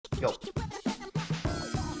go.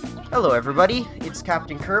 Hello everybody, it's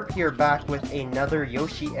Captain Kirb here back with another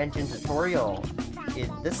Yoshi Engine tutorial.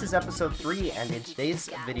 This is episode 3, and in today's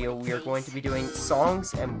video we are going to be doing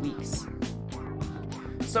songs and weeks.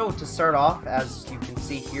 So to start off, as you can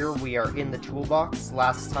see here, we are in the toolbox.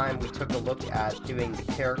 Last time we took a look at doing the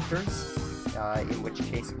characters, in which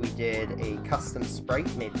case we did a custom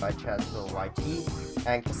sprite made by YT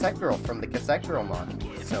and Cassette Girl from the Cassette Girl Mod.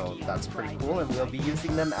 So that's pretty cool, and we'll be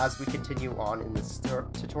using them as we continue on in this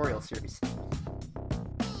tutorial series.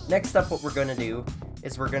 Next up, what we're going to do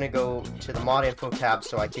is we're going to go to the mod info tab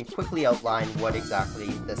so I can quickly outline what exactly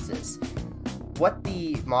this is. What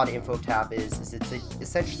the mod info tab is it's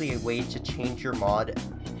essentially a way to change your mod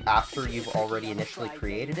after you've already initially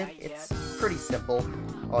created it. It's pretty simple.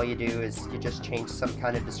 All you do is you just change some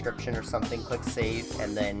kind of description or something, click save,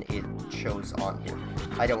 and then it shows on here.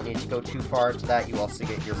 I don't need to go too far into that. You also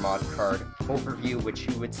get your mod card overview, which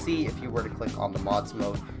you would see if you were to click on the mods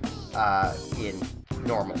mode in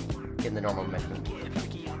the normal menu.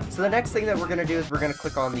 So the next thing that we're going to do is we're going to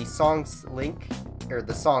click on the songs link, or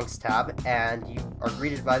the songs tab, and you are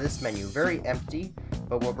greeted by this menu. Very empty,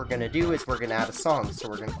 but what we're going to do is we're going to add a song. So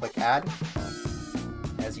we're going to click add.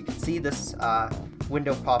 As you can see, this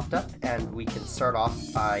window popped up, and we can start off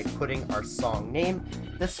by putting our song name.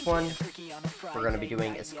 This one we're going to be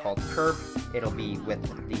doing is called Kirb. It'll be with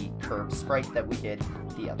the Kirb sprite that we did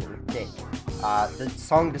the other day. The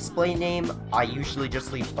song display name, I usually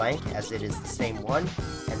just leave blank as it is the same one,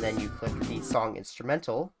 and then you click the song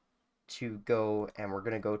instrumental to go, and we're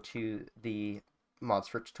going to go to the mods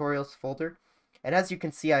for tutorials folder. And as you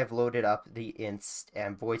can see, I've loaded up the inst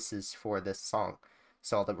and voices for this song.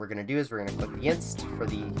 So all that we're going to do is we're going to click the inst for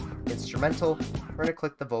the instrumental. We're going to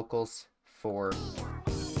click the vocals for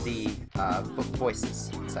the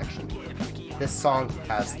voices section. This song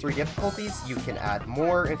has 3 difficulties. You can add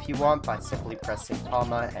more if you want by simply pressing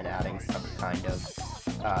comma and adding some kind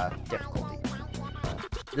of difficulty.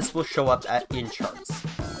 This will show up in charts.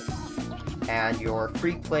 And your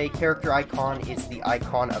free play character icon is the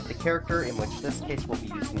icon of the character, in which this case we'll be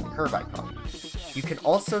using the Kirb icon. You can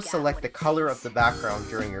also select the color of the background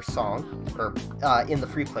during your song, or in the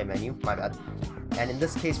free play menu, my bad. And in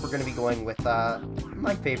this case we're going to be going with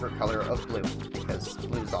my favorite color of blue, because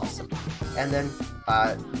blue is awesome. And then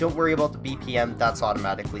don't worry about the BPM, that's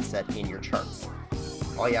automatically set in your charts.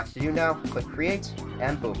 All you have to do now, click create,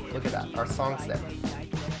 and boom, look at that, our song's there.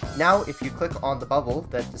 Now, if you click on the bubble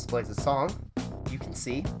that displays a song, you can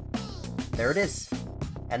see, there it is.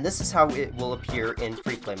 And this is how it will appear in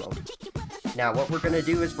free play mode. Now, what we're going to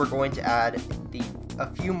do is we're going to add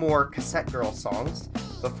a few more Cassette Girl songs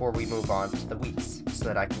before we move on to the weeks, so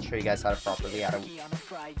that I can show you guys how to properly add a week.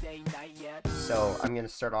 So, I'm going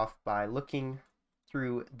to start off by looking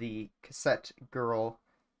through the Cassette Girl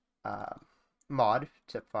mod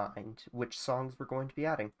to find which songs we're going to be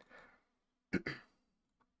adding.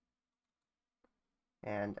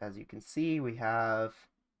 And as you can see, we have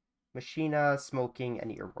Machina, Smoking, and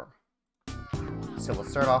Earworm. So we'll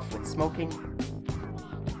start off with Smoking.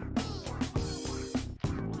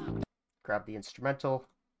 Grab the instrumental.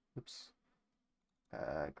 Oops.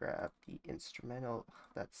 Grab the instrumental.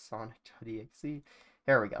 That's Sonic.exe.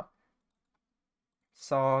 There we go.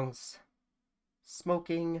 Songs.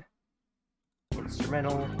 Smoking.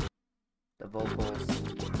 Instrumental. The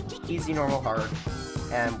vocals. Easy, normal, hard.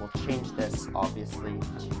 And we'll change this, obviously,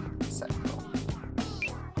 to Cassette Girl.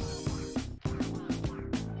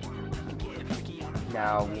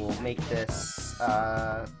 Now we'll make this,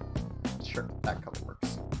 sure, that color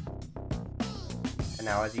works. And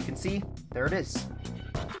now, as you can see, there it is.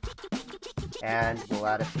 And we'll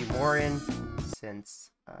add a few more in,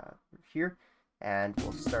 since we're here. And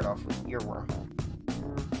we'll start off with Earworm.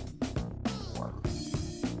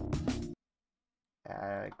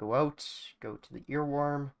 Go out, go to the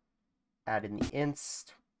Earworm, add in the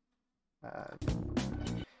inst,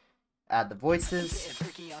 add the voices,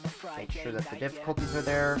 make sure that the difficulties are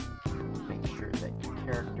there, make sure that your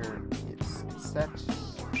character is Cassette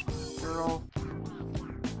Girl,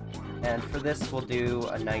 and for this we'll do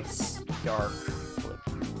a nice dark blue.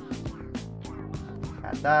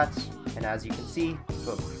 Add that, and as you can see,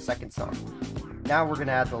 boom, second song. Now we're going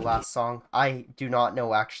to add the last song. I do not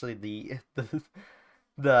know actually the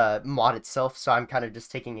mod itself, so I'm kind of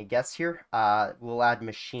just taking a guess here. We'll add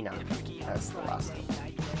Machina as the last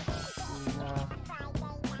one.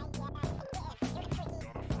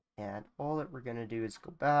 And all that we're going to do is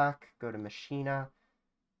go back, go to Machina,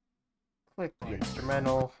 click the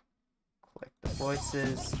instrumental, click the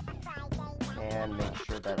voices, and make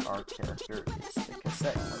sure that our character is the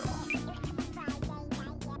Cassette Girl.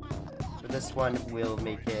 For this one, we'll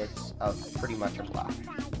make it pretty much a black.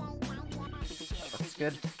 Looks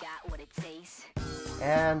good.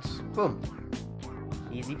 And boom.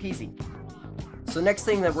 Easy peasy. So next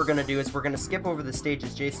thing that we're going to do is we're going to skip over the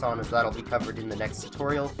stages JSON, as that'll be covered in the next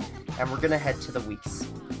tutorial, and we're going to head to the weeks.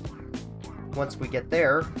 Once we get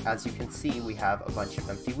there, as you can see, we have a bunch of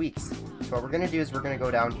empty weeks. So what we're going to do is we're going to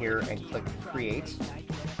go down here and click Create.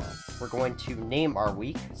 We're going to name our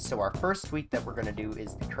week. So our first week that we're going to do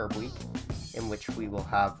is the Kirb week, in which we will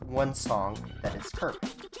have one song that is Kirb.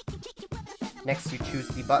 Next, you choose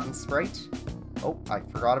the button sprite. Oh, I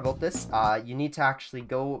forgot about this. You need to actually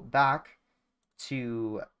go back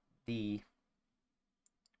to the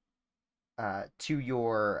to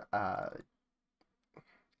your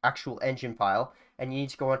actual engine file, and you need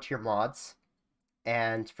to go onto your mods.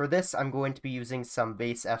 And for this, I'm going to be using some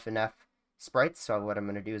base FNF sprites. So what I'm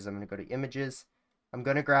going to do is I'm going to go to Images. I'm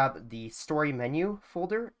going to grab the Story Menu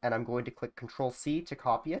folder, and I'm going to click Control-C to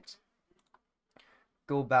copy it.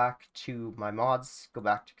 Go back to my mods, go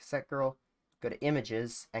back to Cassette Girl, go to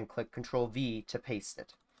Images, and click Control-V to paste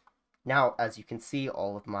it. Now, as you can see,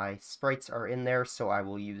 all of my sprites are in there, so I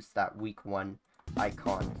will use that week 1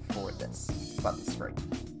 icon for this button sprite.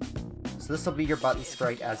 So this will be your button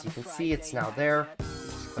sprite. As you can see, it's now there.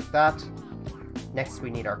 Just click that. Next, we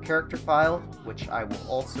need our character file, which I will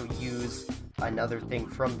also use another thing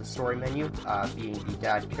from the story menu, being the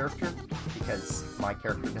dad character, because my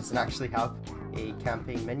character doesn't actually have a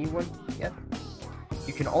campaign menu one yet.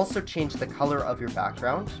 You can also change the color of your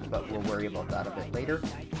background, but we'll worry about that a bit later.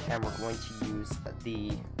 And we're going to use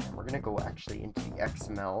we're going to go actually into the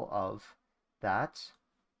XML of that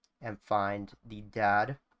and find the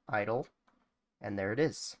dad idle, and there it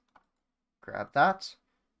is. Grab that,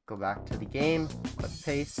 go back to the game, click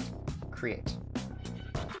paste, create.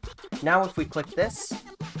 Now if we click this,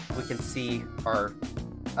 we can see our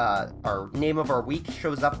name of our week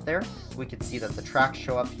shows up there. We can see that the tracks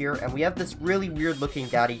show up here, and we have this really weird looking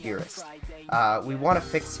Daddy Dearest. We want to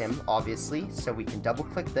fix him, obviously, so we can double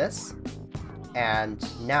click this, and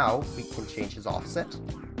now we can change his offset,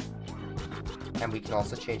 and we can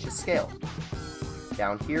also change his scale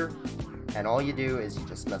down here. And all you do is you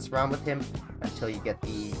just mess around with him until you get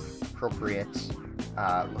the appropriate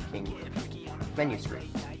looking menu screen.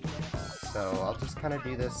 So I'll just kind of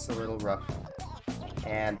do this a little rough.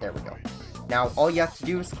 And there we go. Now all you have to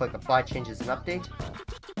do is click Apply Changes and Update.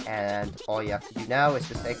 And all you have to do now is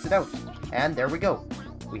just exit out. And there we go.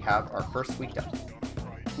 We have our first week done.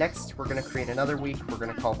 Next, we're going to create another week. We're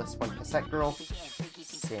going to call this one Cassette Girl,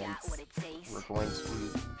 since we're going to be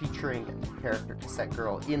featuring the character Cassette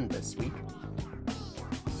Girl in this week.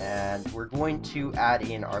 And we're going to add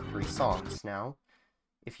in our 3 songs. Now,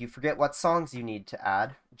 if you forget what songs you need to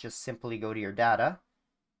add, just simply go to your data,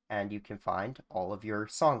 and you can find all of your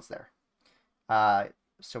songs there.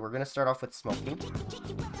 So we're going to start off with Smoking.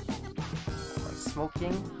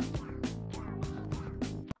 Smoking.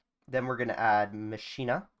 Then we're going to add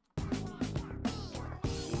Machina.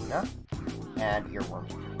 And Earworm.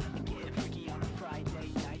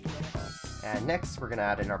 And next we're going to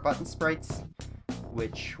add in our button sprites,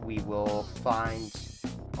 which we will find.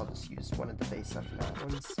 I'll just use one of the base FNF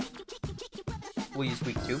ones. We'll use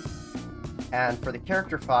week 2. And for the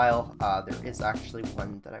character file, there is actually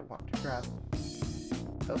one that I want to grab.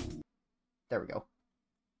 Oh, there we go.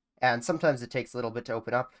 And sometimes it takes a little bit to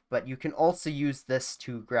open up, but you can also use this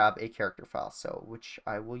to grab a character file, so which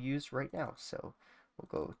I will use right now. So we'll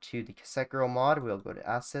go to the Cassette Girl Mod, we'll go to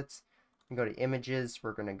Assets, and go to Images,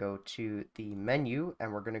 we're going to go to the menu,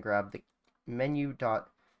 and we're going to grab the menu.cgsp.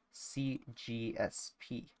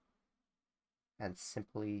 And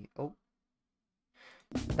simply, oh,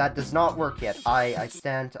 that does not work yet. I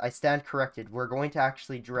stand corrected. We're going to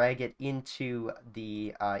actually drag it into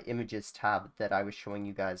the Images tab that I was showing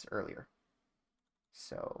you guys earlier.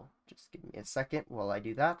 So just give me a second while I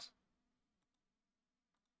do that.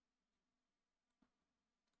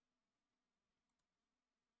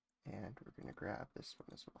 And we're going to grab this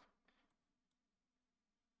one as well.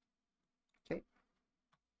 Okay.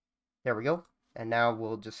 There we go. And now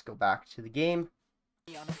we'll just go back to the game,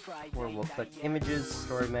 where we'll click Images,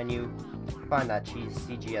 Story Menu, find that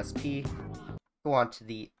CGSP, go on to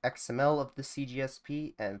the XML of the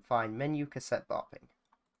CGSP, and find Menu Cassette Bopping.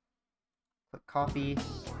 Click Copy,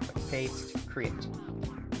 click Paste, Create.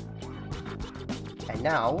 And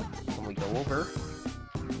now, when we go over,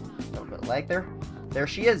 a little bit of lag there, there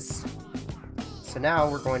she is! So now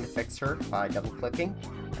we're going to fix her by double-clicking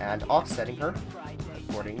and offsetting her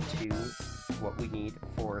according to what we need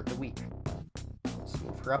for the week. Let's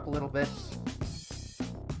move her up a little bit.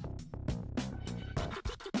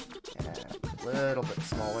 And a little bit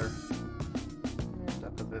smaller.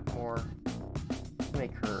 little bit more.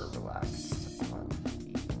 Make her relaxed on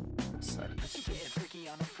the side.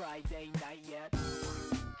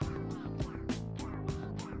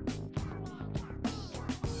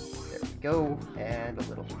 There we go, and a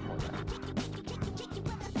little bit more now.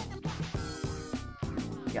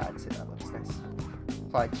 Yeah, I'd say that looks nice.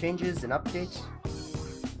 Apply changes and update.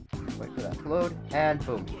 Wait for that to load, and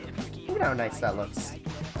boom. Look at how nice that looks.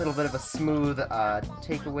 A little bit of a smooth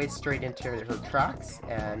takeaway straight into her tracks,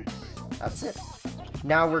 and that's it.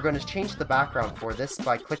 Now we're going to change the background for this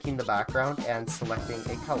by clicking the background and selecting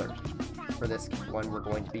a color. For this one, we're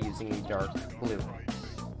going to be using a dark blue.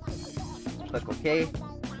 Click OK,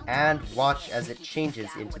 and watch as it changes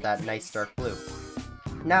into that nice dark blue.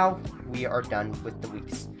 Now we are done with the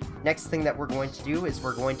weeks. Next thing that we're going to do is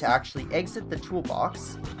we're going to actually exit the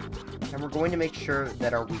toolbox, and we're going to make sure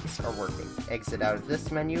that our weeks are working. Exit out of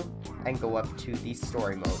this menu and go up to the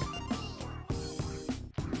story mode.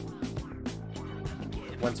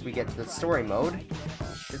 Once we get to the story mode,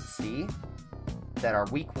 we should see that our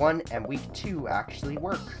week 1 and week 2 actually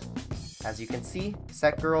work. As you can see,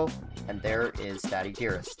 Cassette Girl, and there is Daddy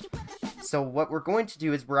Dearest. So what we're going to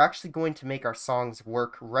do is we're actually going to make our songs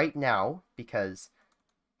work right now, because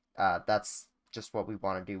that's just what we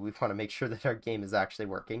want to do. We want to make sure that our game is actually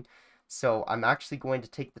working. So I'm actually going to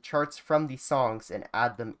take the charts from these songs and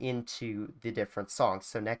add them into the different songs.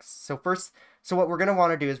 So what we're going to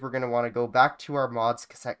want to do is we're going to want to go back to our mods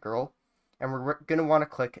Cassette Girl, and we're going to want to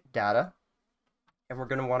click Data, and we're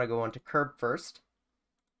going to want to go onto Kirb first,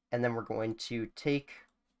 and then we're going to take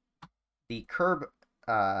the Kirb,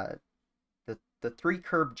 the 3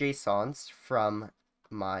 Kirb JSONs from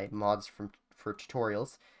my mods for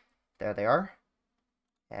tutorials. There they are,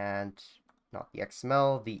 and not the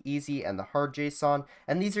XML, the easy and the hard JSON,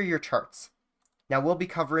 and these are your charts. Now we'll be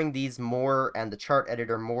covering these more and the chart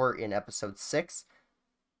editor more in episode 6,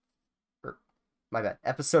 or my bad,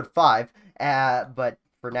 episode 5, but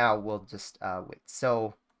for now we'll just wait.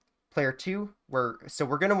 So player 2, we're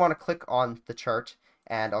going to want to click on the chart,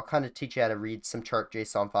 and I'll kind of teach you how to read some chart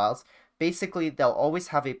JSON files. Basically, they'll always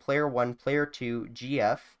have a player 1, player 2,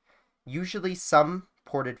 GF, usually some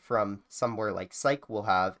ported from somewhere like Psych will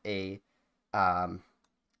have a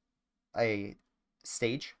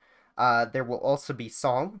stage. There will also be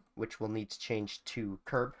song, which we'll need to change to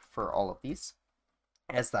Kirb for all of these,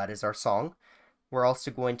 as that is our song. We're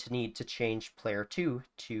also going to need to change player 2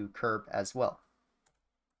 to Kirb as well.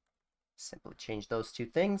 Simply change those 2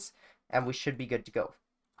 things, and we should be good to go.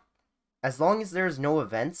 As long as there's no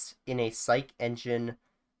events in a Psych Engine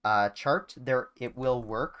chart, it will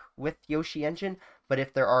work with Yoshi Engine, but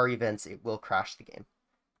if there are events, it will crash the game.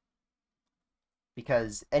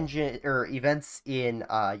 Because events in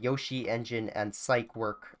Yoshi Engine and Psych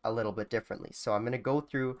work a little bit differently. So I'm going to go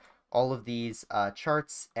through all of these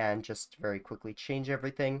charts and just very quickly change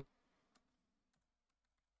everything.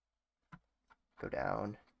 Go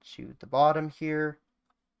down to the bottom here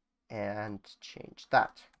and change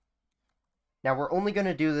that. Now we're only going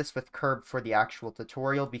to do this with Kirb for the actual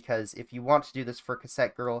tutorial, because if you want to do this for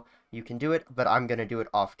Cassette Girl, you can do it, but I'm going to do it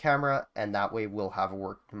off camera, and that way we'll have a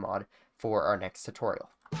working mod for our next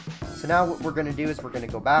tutorial. So now what we're going to do is we're going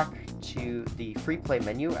to go back to the free play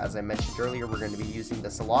menu. As I mentioned earlier, we're going to be using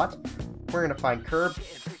this a lot. We're going to find Kirb,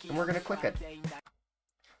 and we're going to click it.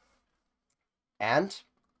 And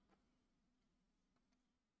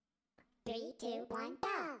 3, 2, 1, go!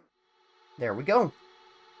 There we go.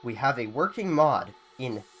 We have a working mod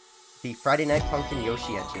in the Friday Night Funkin'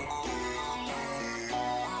 Yoshi Engine.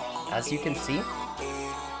 As you can see,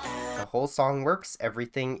 the whole song works,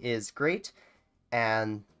 everything is great,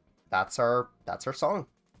 and that's our song.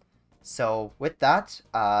 So with that,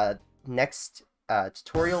 next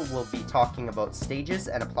tutorial we'll be talking about stages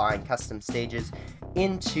and applying custom stages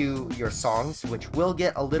into your songs, which will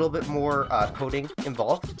get a little bit more coding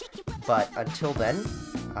involved. But until then,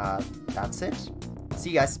 that's it.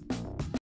 See you guys.